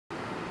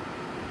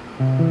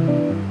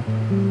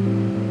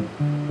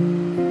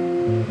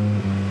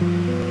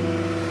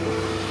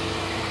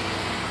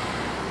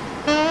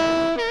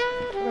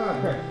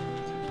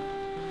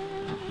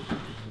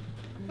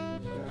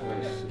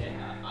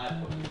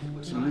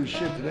Some new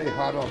shit today,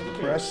 hot off the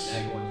press.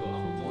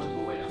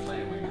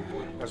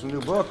 Got some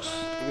new books.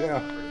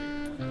 Yeah.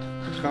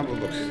 Comic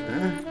books.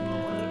 Huh?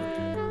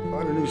 A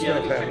lot of new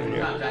stuff happening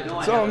here.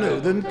 It's all new.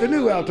 The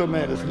new Alto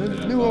Madness.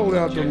 The new old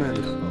Alto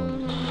Madness.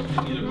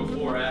 Either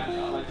before or after,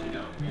 I'll let you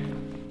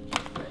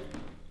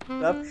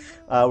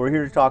know. We're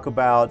here to talk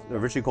about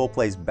Richie Cole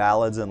Plays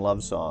Ballads and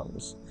Love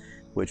Songs,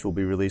 which will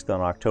be released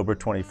on October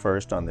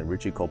 21st on the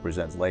Richie Cole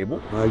Presents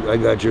label. I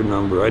got your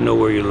number. I know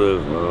where you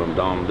live.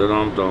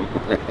 Dum-dum-dum-dum.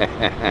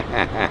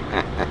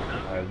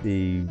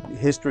 The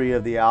history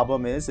of the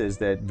album is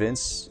that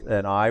Vince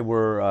and I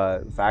were,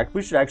 in fact,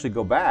 we should actually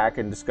go back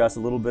and discuss a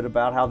little bit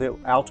about how the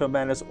Alto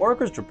Madness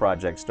Orchestra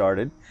project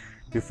started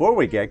before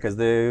we get, because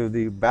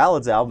the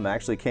Ballads album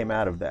actually came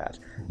out of that.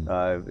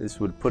 This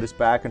would put us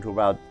back into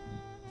about,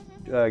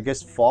 I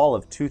guess, fall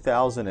of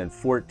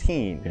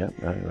 2014. Yeah,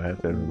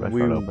 right. The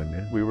restaurant opened,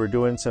 yeah. We were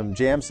doing some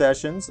jam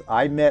sessions.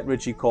 I met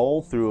Richie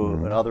Cole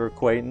through another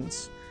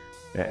acquaintance.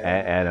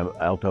 And an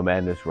Alto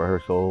Madness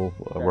rehearsal,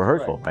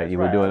 right? You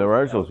were right. doing the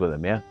rehearsals with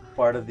him, yeah.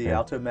 Part of the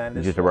Alto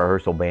Madness. Just a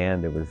rehearsal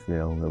band. It was,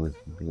 you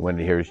wanted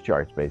to hear his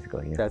charts,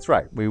 basically. Yeah. That's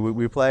right.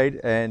 We played,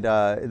 and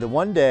the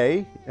one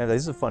day, and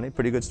this is a funny,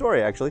 pretty good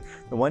story actually.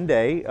 The one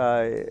day,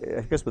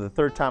 I guess for the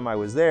third time I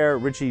was there,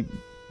 Richie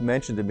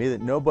mentioned to me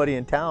that nobody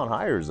in town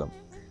hires them,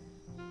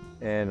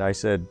 and I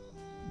said,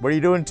 "What are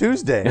you doing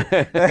Tuesday?"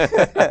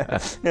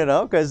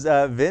 Because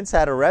Vince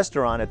had a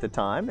restaurant at the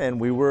time, and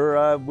we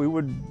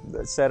would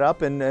set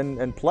up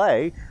and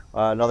play.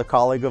 Another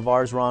colleague of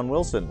ours, Ron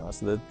Wilson,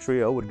 so the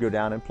trio would go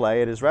down and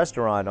play at his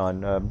restaurant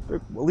on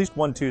at least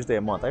one Tuesday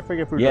a month. I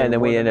forget if we were doing and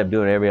then we ended up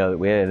doing every other.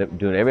 We ended up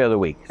doing every other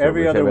week. So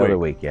every other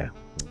week, yeah.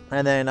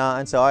 And then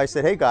and so I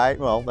said, "Hey, guy,"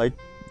 well, like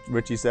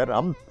Richie said,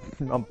 I'm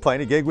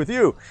playing a gig with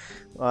you.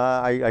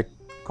 I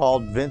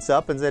called Vince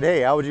up and said,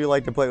 "Hey, how would you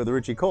like to play with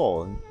Richie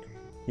Cole?" And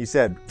he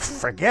said,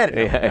 "Forget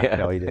it." Yeah.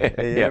 No, he didn't.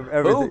 Yeah.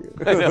 Everything,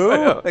 who?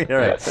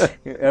 Right.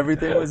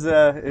 Everything was,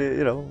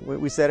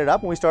 we set it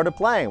up and we started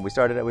playing. We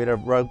had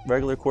a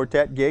regular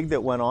quartet gig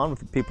that went on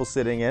with people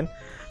sitting in.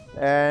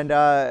 And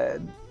I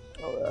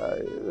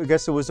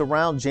guess it was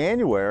around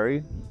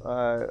January,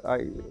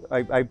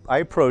 I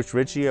approached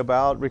Richie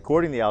about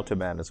recording the Alto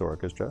Madness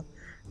Orchestra.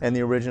 And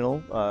the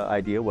original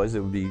idea was it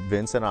would be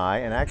Vince and I,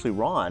 and actually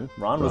Ron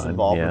was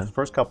involved with the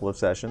first couple of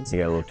sessions. He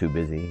got a little too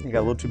busy. He got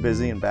a little too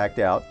busy and backed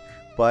out.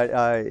 But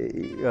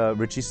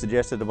Richie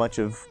suggested a bunch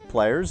of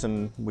players,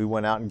 and we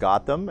went out and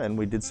got them, and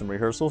we did some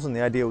rehearsals. And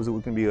the idea was it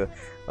was going to be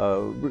a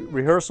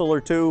rehearsal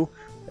or two,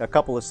 a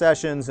couple of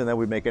sessions, and then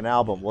we'd make an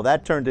album. Well,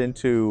 that turned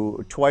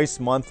into twice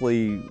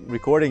monthly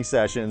recording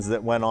sessions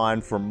that went on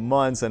for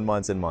months and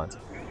months and months.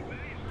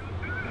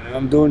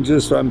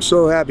 I'm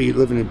so happy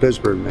living in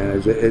Pittsburgh,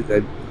 man.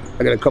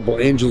 I got a couple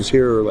angels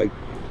here, like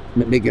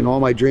making all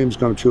my dreams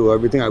come true.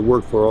 Everything I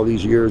worked for all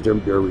these years, they're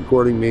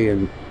recording me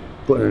and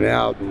putting it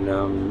out,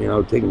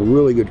 and taking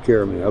really good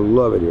care of me. I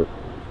love it here.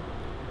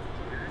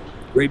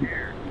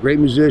 Great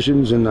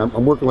musicians, and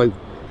I'm working like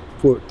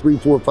 3,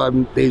 4,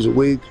 5 days a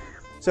week.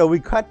 So we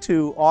cut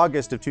to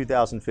August of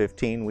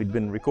 2015. We'd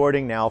been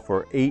recording now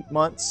for 8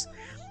 months.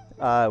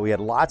 We had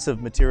lots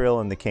of material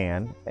in the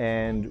can,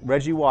 and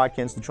Reggie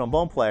Watkins, the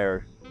trombone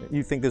player,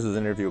 you think this was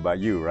an interview about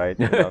you, right?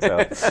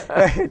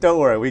 Don't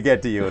worry, we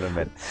get to you in a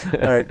minute.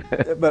 All right,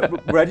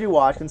 but Reggie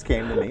Watkins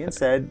came to me and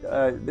said,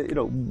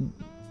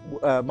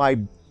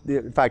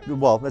 in fact,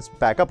 well, let's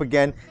back up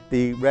again.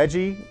 The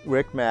Reggie,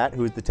 Rick, Matt,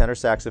 who was the tenor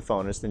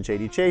saxophonist, and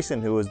J.D. Chasen,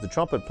 who was the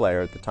trumpet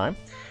player at the time,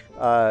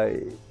 are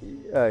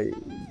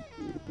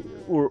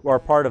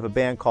part of a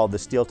band called the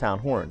Steeltown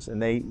Horns,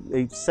 and they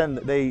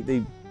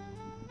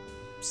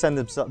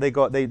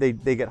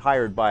get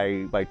hired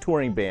by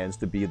touring bands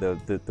to be the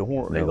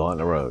horn. They go on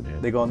the road. Yeah.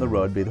 They go on the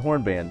road, be the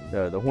horn band,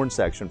 the horn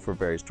section for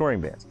various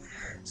touring bands.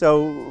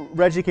 So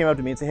Reggie came up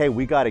to me and said, "Hey,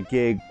 we got a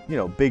gig,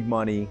 big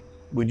money.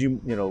 Would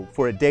you,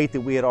 for a date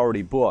that we had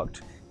already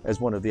booked as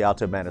one of the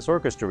Alto Madness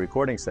Orchestra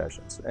recording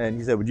sessions?" And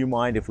he said, "Would you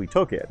mind if we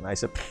took it?" And I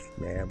said,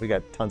 "Man, we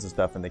got tons of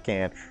stuff in the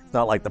can. It's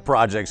not like the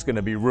project's going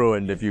to be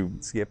ruined if you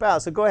skip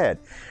out. So go ahead."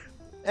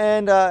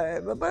 And I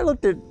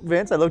looked at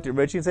Vince, I looked at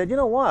Richie and said, "You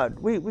know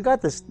what? We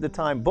got the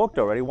time booked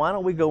already. Why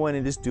don't we go in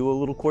and just do a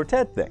little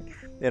quartet thing?"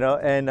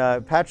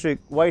 And Patrick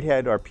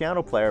Whitehead, our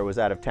piano player, was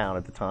out of town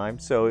at the time,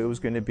 so it was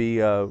going to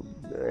be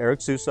Eric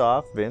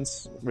Susoff,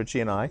 Vince,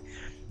 Richie, and I.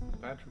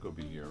 Patrick will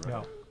be here,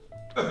 right?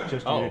 No,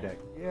 just you today.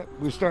 Yeah,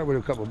 we start with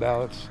a couple of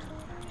ballads.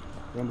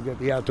 Then we got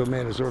the Alto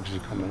Madness Orchestra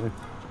coming in.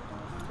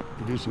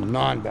 We do some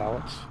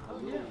non-ballads. Oh,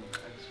 yeah.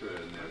 Extra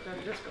in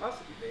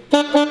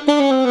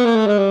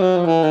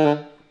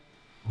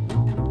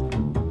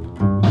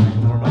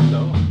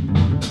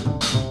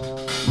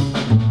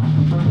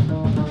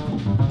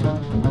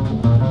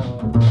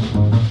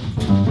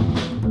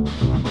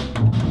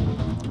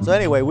So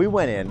anyway, we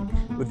went in.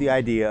 with the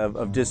idea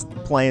of just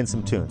playing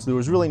some tunes. There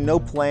was really no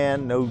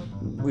plan,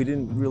 we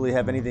didn't really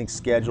have anything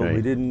scheduled. Right.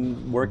 We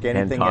didn't work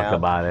anything Hadn't talked out.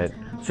 about it.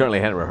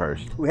 Certainly hadn't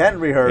rehearsed. We hadn't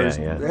rehearsed.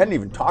 Yeah, yeah. We hadn't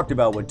even talked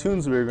about what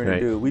tunes we were going Right.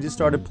 to do. We just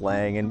started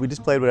playing, and we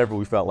just played whatever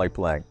we felt like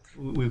playing.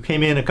 We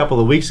came in a couple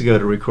of weeks ago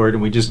to record,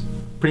 and we just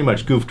pretty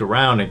much goofed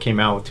around and came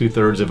out with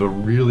 2/3 of a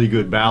really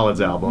good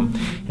ballads album.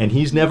 And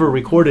he's never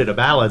recorded a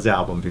ballads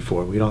album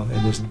before. We don't.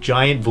 In this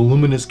giant,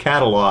 voluminous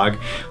catalog,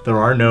 there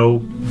are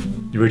no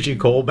Richie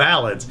Cole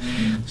ballads.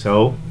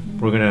 So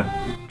we're gonna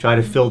try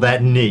to fill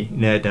that niche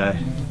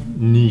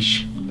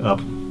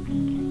up.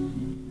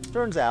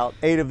 Turns out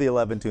 8 of the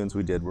 11 tunes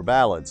we did were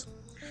ballads,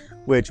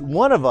 which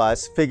one of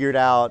us figured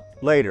out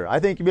later. I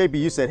think maybe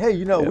you said, hey,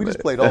 we just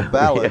played all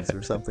ballads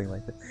or something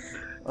like that.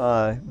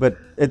 But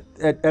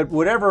at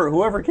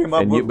whoever came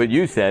up with... But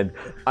you said,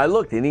 I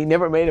looked and he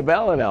never made a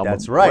ballad album.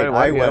 That's right.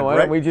 Why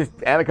don't we just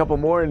add a couple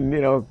more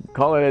and,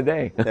 call it a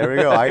day? There we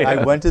go.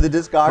 I went to the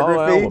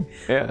discography.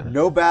 Yeah.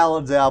 No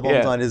ballads albums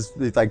Yeah. on his,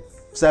 like,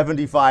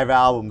 75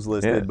 albums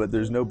listed, Yeah. but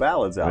there's no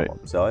ballads album.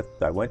 Right. So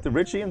I went to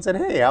Richie and said,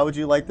 hey, how would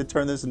you like to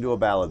turn this into a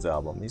ballads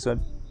album? He said,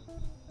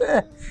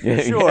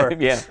 sure.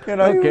 Yeah. He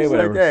Okay, was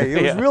whatever. like, hey,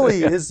 it was Yeah. really,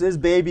 his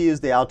baby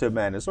is the Alto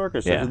Madness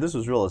Orchestra. Yeah. So this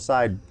was really a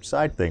side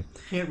thing.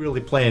 Can't really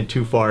plan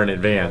too far in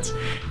advance,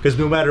 because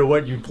no matter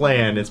what you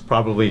plan, it's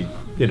probably,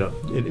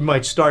 it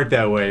might start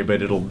that way,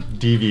 but it'll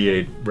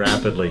deviate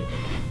rapidly.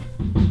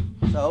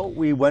 So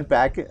we went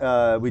back,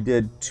 we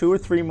did 2 or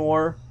 3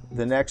 more.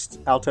 The next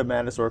Alto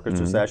Madness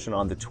Orchestra session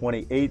on the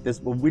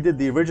 28th. We did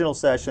the original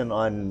session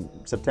on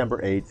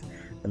September 8th,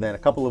 and then a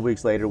couple of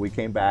weeks later we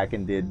came back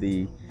and did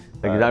the...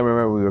 Because I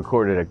remember we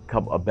recorded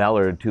a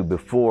ballad or two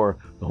before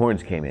the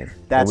horns came in.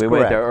 That's and we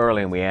went correct. there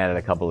early and we added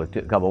a couple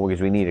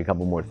because we needed a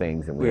couple more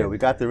things. And we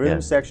got the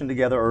rhythm section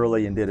together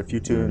early and did a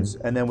few tunes,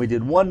 and then we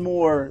did one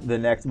more the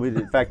next.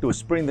 In fact, it was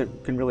Spring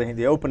that can really hang,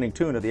 the opening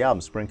tune of the album.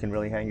 Spring Can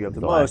Really Hang You Up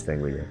the last Most.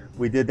 thing we did.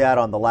 We did that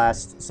on the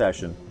last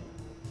session,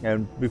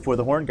 and before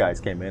the horn guys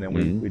came in,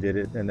 and we did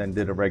it, and then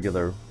did a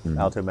regular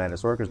Alto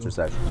Madness Orchestra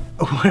session.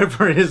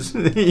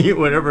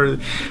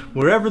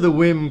 Wherever the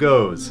whim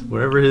goes,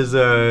 whatever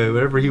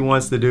he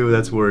wants to do,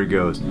 that's where he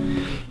goes.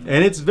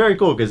 And it's very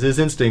cool because his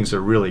instincts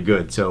are really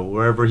good. So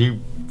wherever he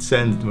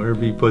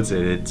puts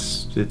it,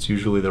 it's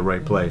usually the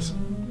right place.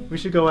 We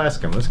should go ask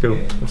him. Let's go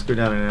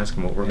down and ask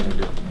him what we're gonna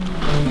do.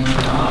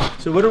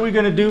 So what are we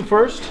gonna do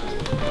first?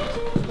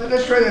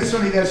 Let's try that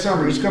Sunny That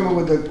Summer. He's coming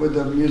with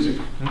the music.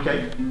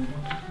 Okay.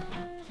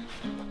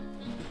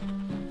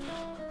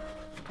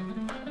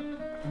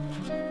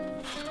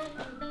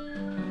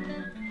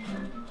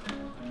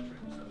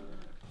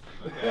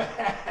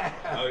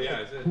 Oh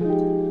yeah, is it?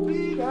 All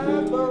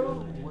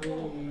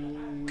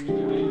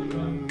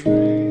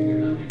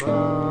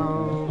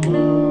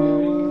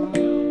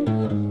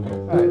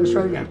right, let's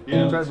try it again.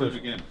 Yeah, let's do it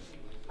again.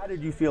 How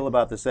did you feel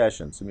about the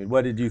sessions? I mean,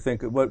 what did you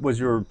think? What was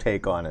your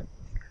take on it?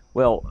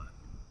 Well,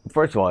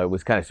 first of all, it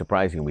was kind of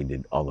surprising we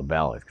did all the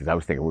ballads because I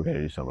was thinking we're going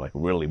to do something like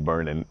really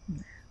burning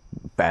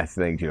fast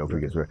things,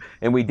 because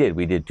and we did.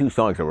 We did 2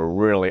 songs that were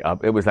really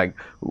up. It was like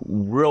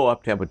real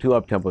up-tempo, 2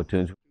 up-tempo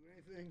tunes.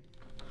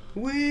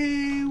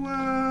 We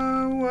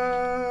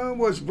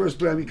what's the first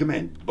time you come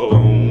in?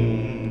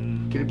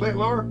 Boom. Can you play it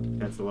lower?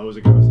 That's the low as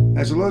it goes.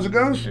 That's as low as it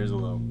goes? Here's a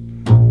low.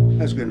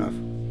 That's good enough.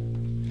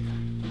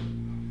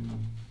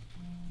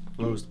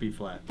 Lowest B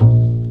flat. Oh,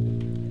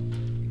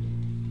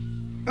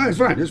 it's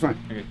fine. It's fine.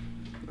 Okay.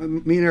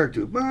 Me and Eric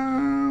do.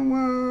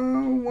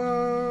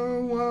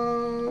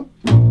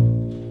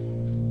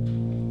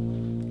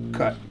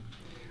 Cut.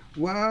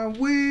 Wah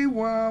wee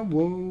wah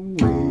whoa wee.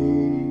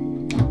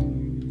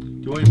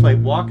 Do you want me to play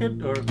Walk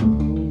It or? I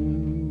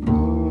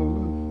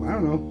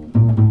don't know.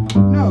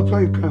 No,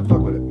 play kind of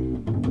fuck with it.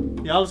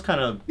 Yeah, I'll just kind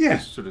of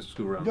sort of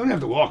screw You around. don't have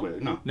to walk with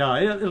it. No. No,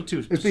 it'll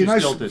too. It's too be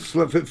nice. stilted.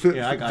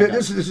 Yeah, I got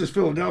this is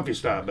Philadelphia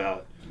style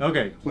ballad.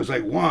 Okay. It's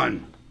like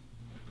 1,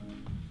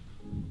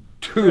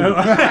 2.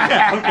 Okay.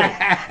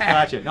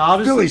 Gotcha. No, I'll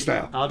just, Philly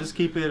style. I'll just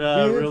keep it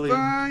If really.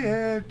 I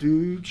had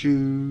to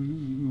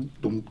choose.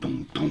 Dum,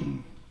 dum,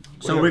 dum.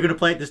 So we're gonna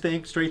play this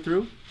thing straight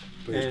through.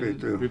 Play it straight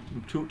through.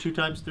 Two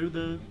times through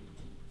the.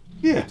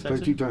 Yeah, play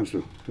section? 2 times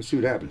through. Let's see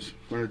what happens.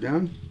 Run it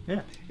down.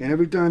 Yeah. And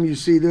every time you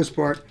see this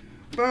part,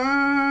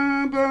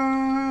 bum,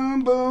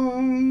 bum,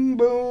 boom,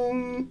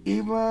 boom,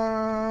 even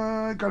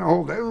kind of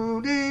hold that.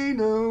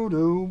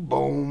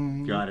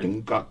 Boom. Got it.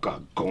 Ding, ga, ga,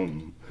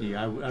 gong.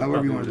 Yeah. I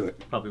However you want to do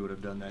it. Probably would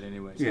have done that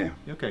anyway. So. Yeah.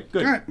 Okay.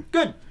 Good. All right.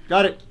 Good.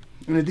 Got it.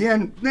 And at the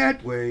end,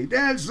 that way,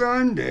 that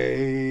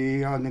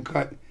Sunday on the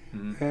cut,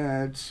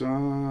 that summer,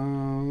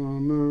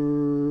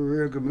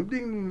 ding,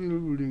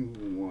 ding,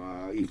 ding,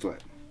 wah, E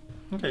flat.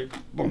 Okay.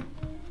 Boom.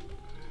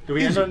 Do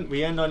we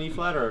end on E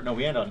flat or no?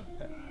 We end on.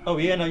 Oh,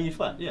 we end on E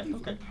flat. Yeah.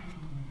 Okay.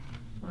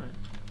 All right.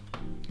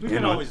 We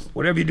can always.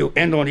 Whatever you do,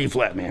 end on E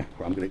flat, man,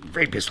 or I'm going to get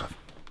very pissed off.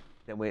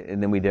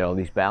 And then we did all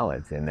these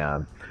ballads, and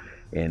I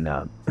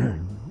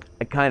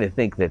kind of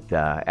think that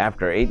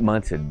after 8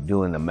 months of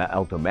doing the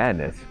Alto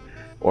Madness,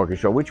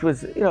 orchestra, which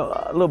was, you know,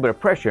 a little bit of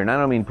pressure. And I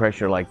don't mean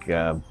pressure like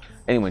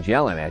anyone's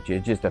yelling at you.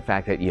 It's just the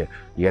fact that you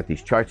got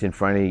these charts in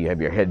front of you. You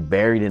have your head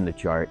buried in the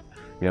chart.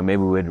 You know,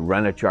 maybe we'd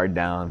run a chart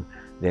down,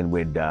 then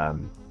we'd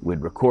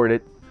record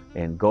it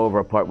and go over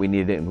a part we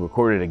needed and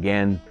record it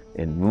again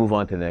and move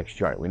on to the next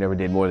chart. We never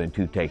did more than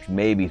 2 takes,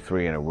 maybe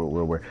 3 in a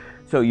row.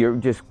 So you're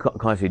just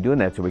constantly doing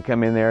that. So we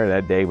come in there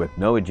that day with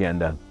no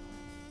agenda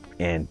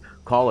and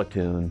call a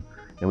tune,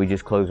 and we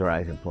just close our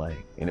eyes and play.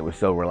 And it was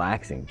so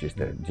relaxing just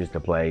to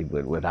play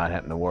without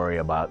having to worry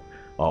about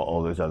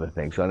all those other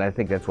things. So and I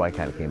think that's why it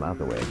kind of came out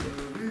the way it did.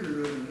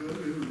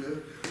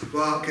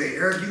 Well, okay,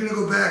 Eric, you're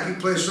gonna go back and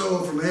play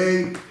solo from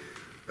A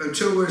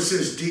until where it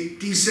says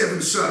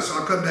D7 sus.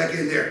 I'll come back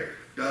in there.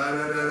 Da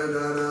da da da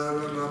da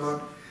da da da.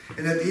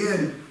 And at the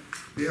end,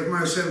 the F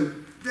minor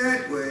 7,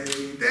 that way,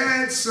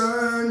 that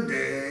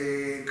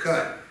Sunday,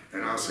 cut.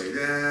 And I'll say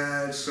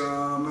that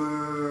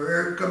summer.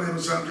 Eric, come in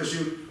with something, just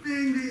shoot.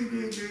 Ding, ding,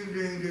 ding, ding,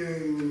 ding,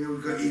 ding. And you'll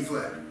got E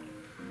flat.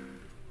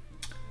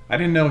 I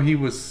didn't know he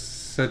was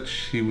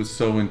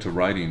so into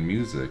writing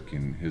music,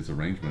 and his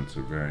arrangements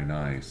are very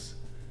nice,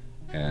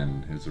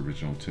 and his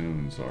original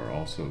tunes are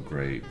also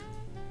great.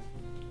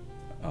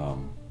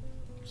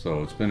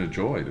 So it's been a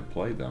joy to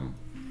play them.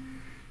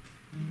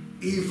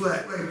 E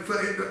flat, like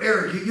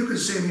Eric, you can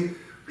sing me.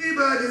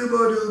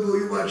 Be-ba-doo-ba-doo-boo.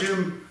 You watch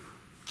him,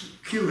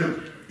 cue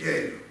him.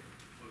 Yeah.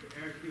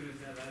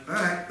 All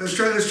right, let's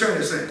try this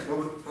thing.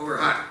 While we're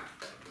hot.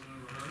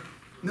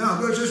 No,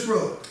 go just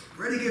roll.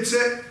 Ready, get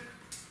set.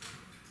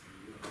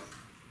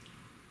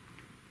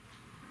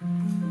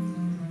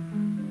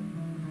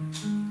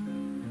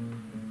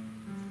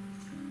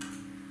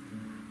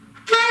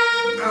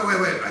 Oh,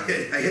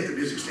 wait. I hit the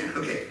music stand.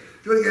 Okay,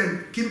 do it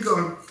again. Keep it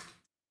going.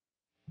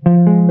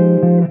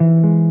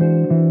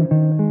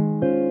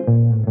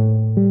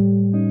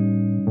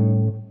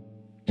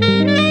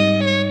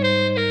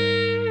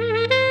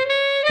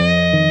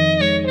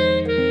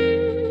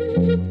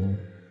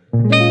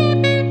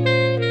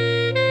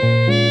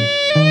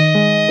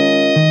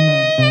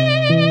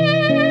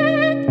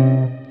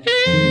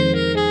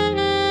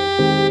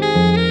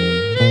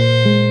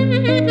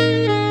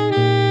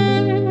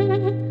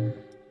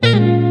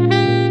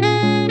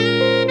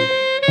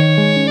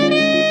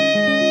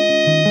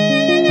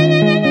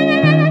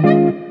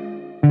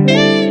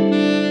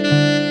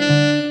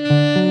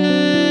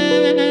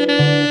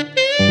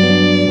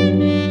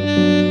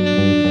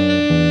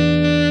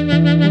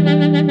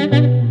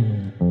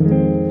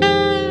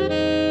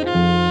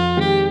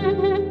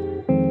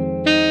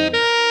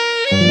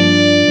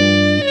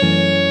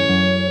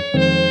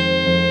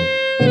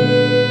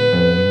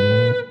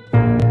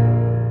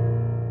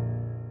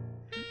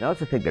 I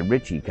also think that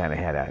Richie kind of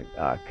had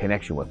a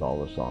connection with all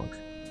those songs.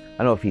 I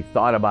don't know if he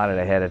thought about it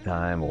ahead of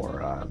time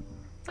or,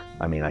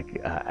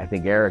 I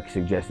think Eric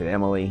suggested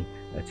Emily,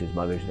 that's his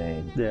mother's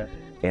name. Yeah.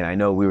 And I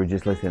know we were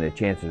just listening to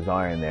Chances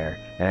Are in there,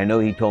 and I know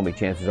he told me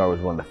Chances Are was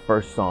one of the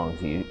first songs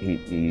he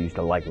used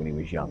to like when he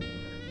was young.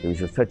 It was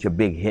just such a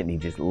big hit, and he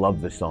just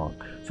loved the song.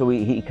 So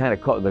he kind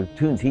of called, the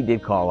tunes he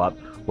did call up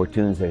were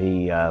tunes that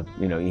he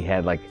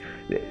had, like,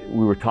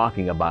 we were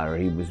talking about, or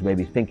he was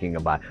maybe thinking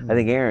about. I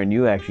think, Aaron,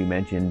 you actually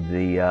mentioned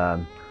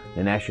the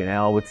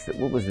Nationale.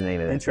 What was the name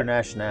of that?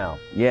 Internationale.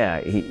 Yeah,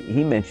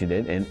 he mentioned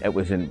it, and it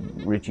was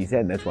in Richie's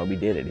head, and that's why we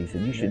did it. He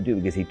said, you should do it,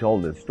 because he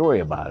told the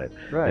story about it.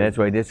 Right. And that's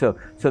why he did. So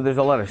there's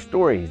a lot of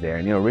stories there,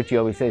 and Richie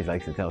always says he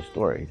likes to tell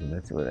stories, and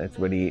that's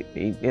what he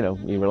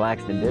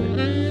relaxed and did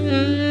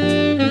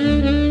it.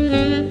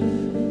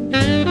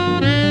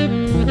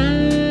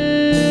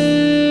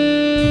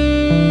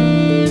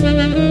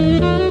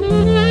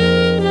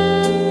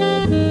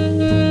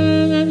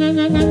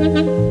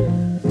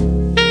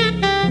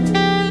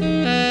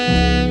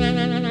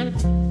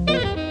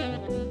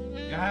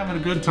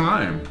 Good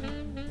time.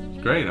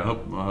 It's great. I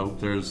hope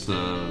there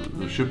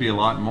should be a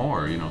lot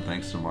more.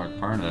 Thanks to Mark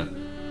Parna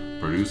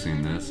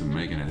producing this and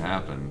making it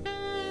happen.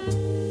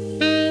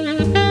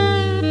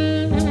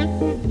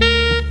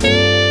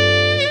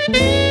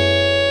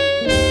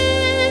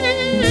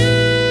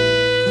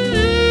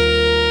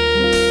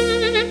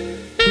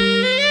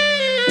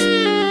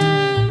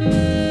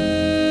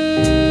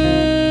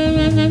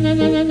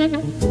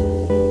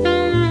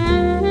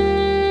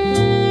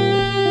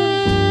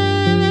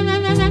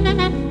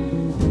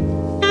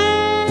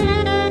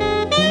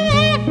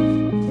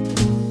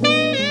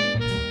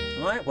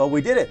 Well,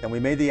 we did it, and we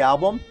made the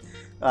album.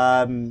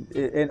 And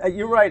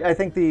you're right. I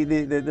think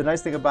the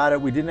nice thing about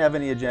it, we didn't have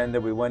any agenda.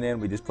 We went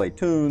in, we just played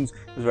tunes.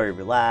 It was very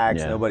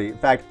relaxed. Yeah. In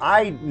fact,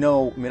 I'm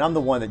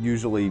the one that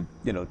usually,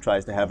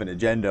 tries to have an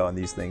agenda on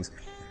these things.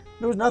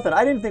 There was nothing.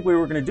 I didn't think we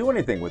were going to do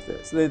anything with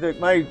this.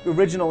 My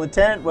original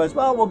intent was,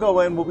 well, we'll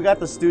go in. We got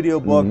the studio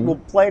book. We'll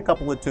play a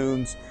couple of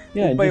tunes.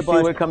 Yeah, we'll play and just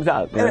see what comes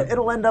out. And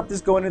it'll end up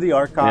just going to the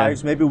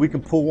archives. Yeah. Maybe we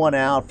can pull one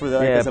out for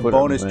as a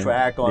bonus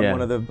track on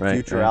one of the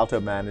future Alto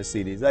Madness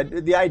CDs.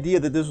 The idea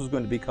that this was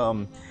going to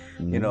become,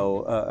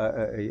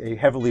 a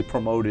heavily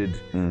promoted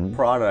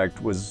product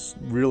was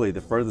really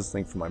the furthest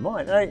thing from my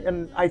mind.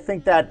 And I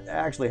think that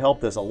actually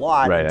helped us a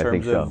lot in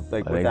terms of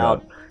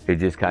without it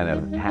just kind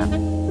of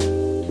happened.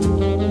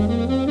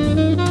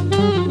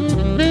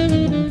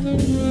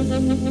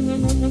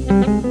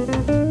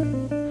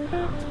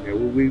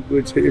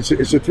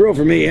 it's a thrill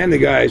for me and the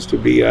guys to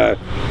be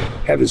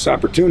have this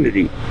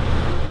opportunity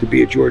to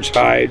be at George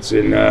Hyde's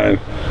and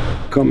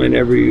come in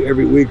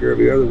every week or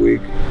every other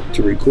week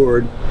to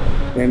record,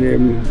 and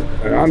then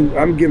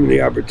I'm given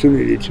the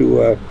opportunity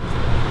to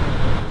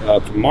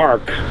for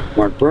Mark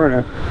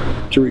Berna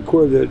to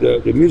record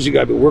the music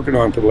I've been working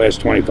on for the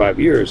last 25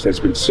 years. That's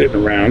been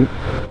sitting around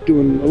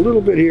doing a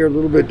little bit here, a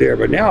little bit there,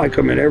 but now I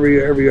come in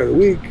every other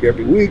week,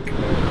 every week,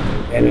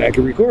 and I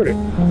can record it.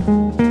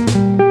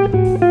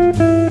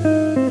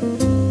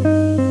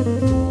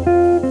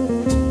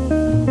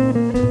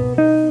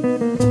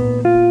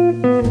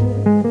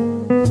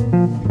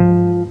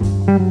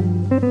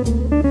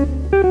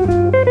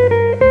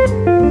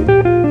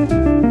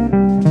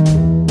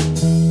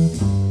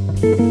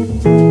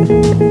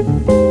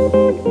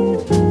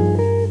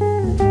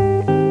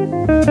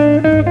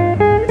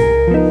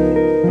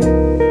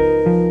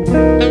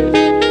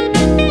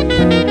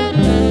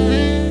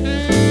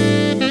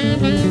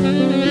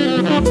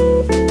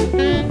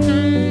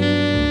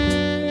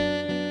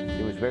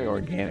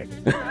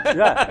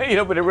 You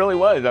know, but it really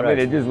was. I mean,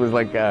 it just was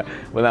like,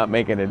 without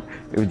making it,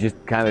 it was just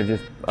kind of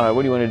just, all right,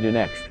 what do you want to do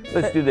next?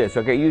 Let's do this.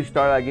 Okay, you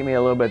start out, give me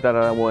a little bit,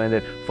 we'll end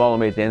it, follow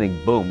me at the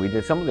ending, boom. We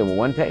did some of them in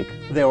one take.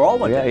 They were all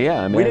one take.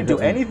 Yeah, I mean, we didn't do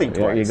anything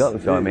twice. There you go.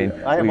 So, I mean,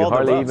 we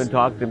hardly even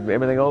talked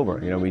everything over.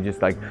 You know, we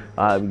just like,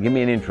 give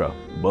me an intro,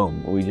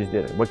 boom. We just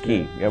did it. What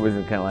key? It was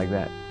kind of like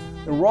that.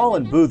 And we're all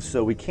in booths,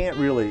 so we can't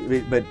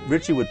really, but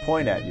Richie would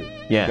point at you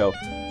and go,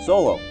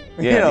 solo.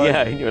 Yeah, you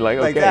know, and you're like,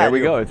 okay, here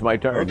we go, it's my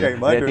turn. Okay,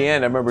 my turn. At the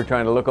end, I remember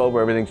trying to look over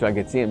everything so I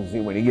could see him,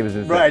 see when he gives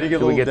us right, he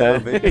gives a little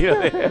down. Try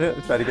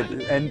to get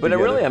the end. But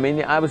really, I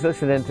mean, I was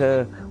listening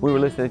to, we were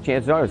listening to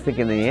Chances Are, I was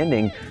thinking the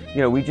ending,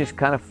 you know, we just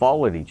kind of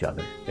followed each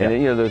other. And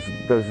you know,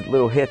 those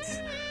little hits,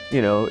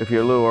 you know, if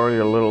you're a little early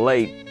or a little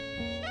late,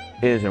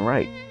 it isn't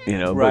right. You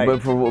know, right.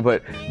 but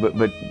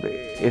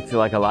it's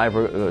like a live.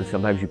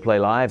 Sometimes you play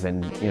live,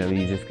 and you know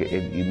you just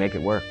you make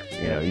it work.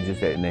 You know, you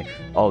just and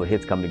all the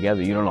hits come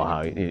together. You don't know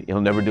how he'll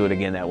never do it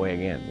again that way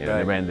again. You know,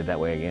 never end it that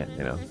way again.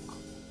 You know,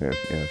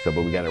 so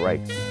but we got it right.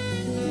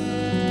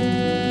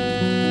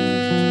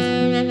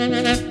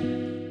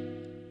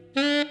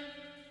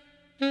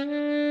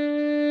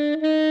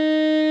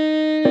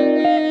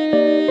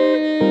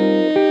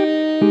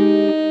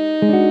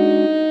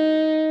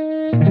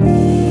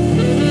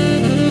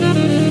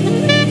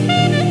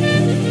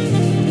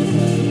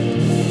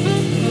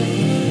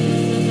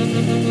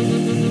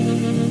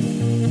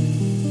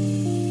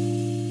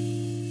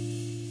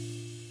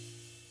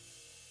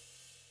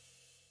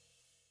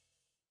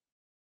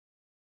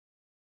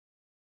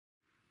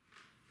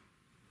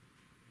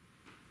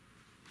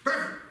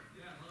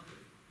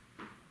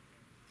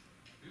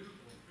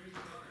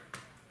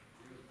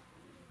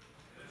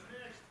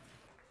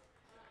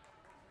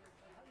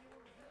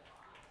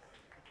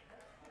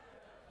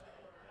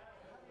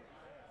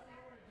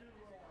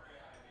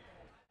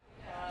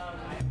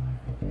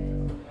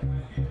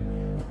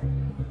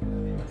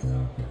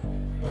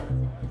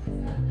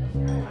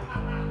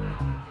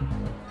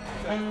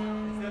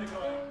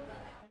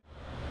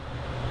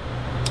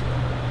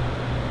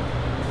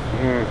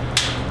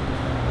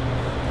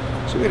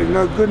 So we had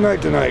a good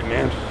night tonight,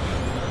 man.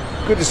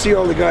 Good to see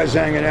all the guys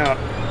hanging out.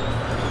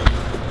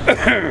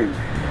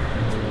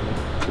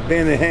 The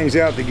band that hangs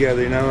out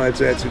together, you know,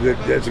 that's a good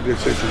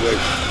situation.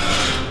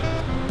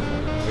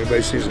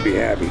 Everybody seems to be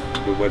happy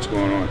with what's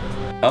going on.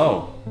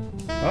 Oh,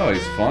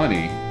 he's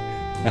funny.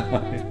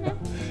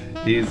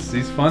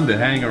 he's fun to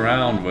hang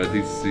around with.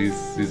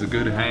 He's a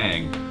good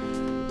hang,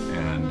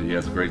 and he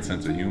has a great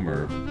sense of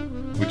humor,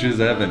 which is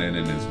evident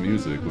in his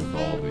music with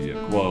all the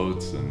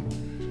quotes and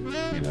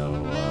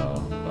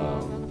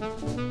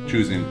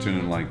choosing a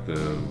tune like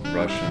the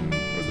Russian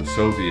or the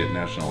Soviet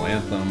national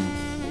anthem.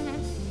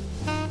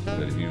 A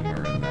bit of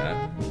humor in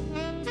that.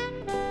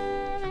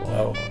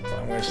 Well,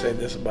 I'm going to say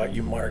this about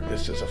you, Mark.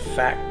 This is a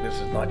fact. This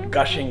is not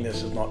gushing.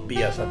 This is not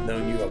BS. I've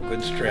known you a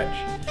good stretch.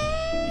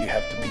 You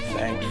have to be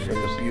thanked for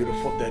the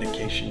beautiful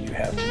dedication you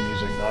have to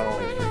music, not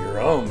only for your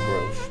own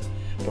growth,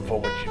 but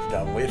for what you've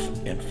done with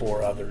and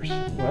for others.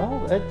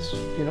 Well, it's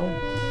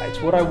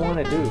it's what I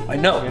want to do. I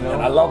know, and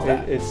I love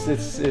that.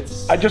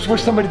 It's. I just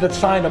wish somebody that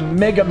signed a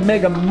mega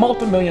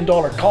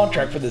multi-million-dollar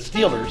contract for the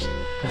Steelers.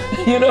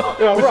 You know,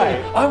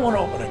 right. I want to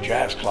open a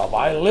jazz club.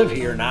 I live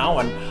here now,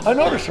 and I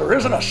notice there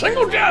isn't a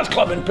single jazz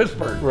club in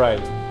Pittsburgh.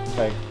 Right.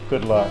 Like,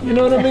 good luck. You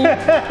know what I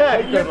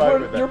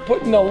mean? You're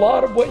putting a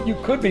lot of what you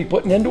could be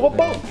putting into a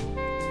boat.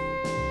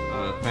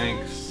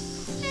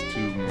 Thanks to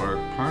Mark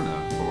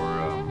Parna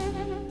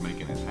for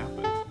making it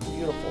happen.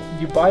 Beautiful.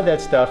 You buy that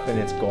stuff and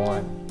it's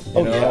gone.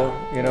 You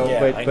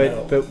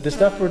know, but the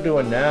stuff we're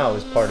doing now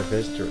is part of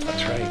history.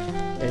 That's right.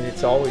 And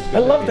it's always I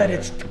love that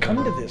it's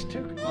come to this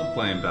too. I'm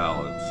playing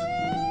ballads.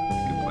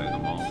 You can play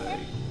them all day.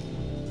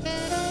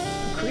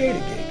 Create a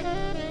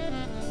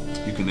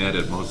gig. You can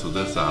edit most of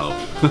this out.